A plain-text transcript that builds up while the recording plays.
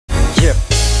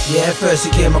Yeah, at first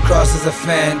you came across as a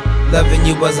fan. Loving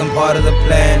you wasn't part of the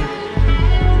plan.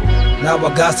 Now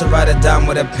I got to write it down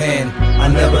with a pen. I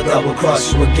never double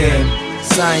cross you again.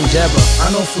 Signed Jabba.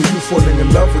 I know for you, falling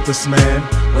in love with this man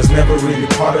was never really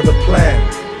part of the plan.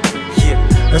 Yeah,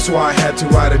 that's why I had to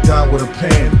write it down with a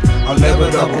pen. I'll never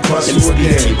double cross you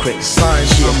again. Signed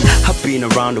Amu. I've been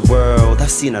around the world,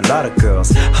 I've seen a lot of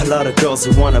girls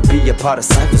who wanna be a part of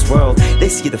Cypher's world. They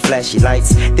see the flashy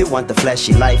lights, they want the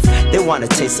flashy life. They wanna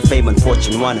taste the fame and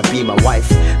fortune, wanna be my wife.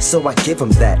 So I give them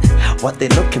that, what they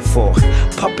looking for.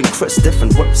 Popping crisp,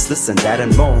 different whips, this and that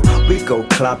and more. We go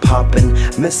club hopping,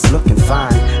 miss looking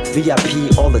fine.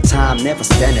 VIP all the time, never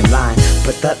stand in line.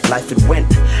 But that life it went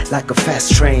like a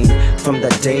fast train. From the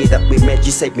day that we met,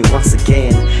 you saved me once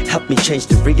again. Helped me change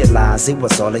to realize it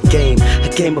was all a game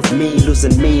of me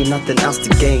losing me, nothing else to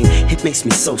gain. It makes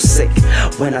me so sick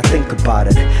when I think about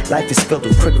it. Life is filled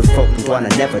with crooked folk, and one I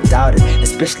never doubted,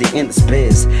 especially in this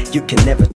biz. You can never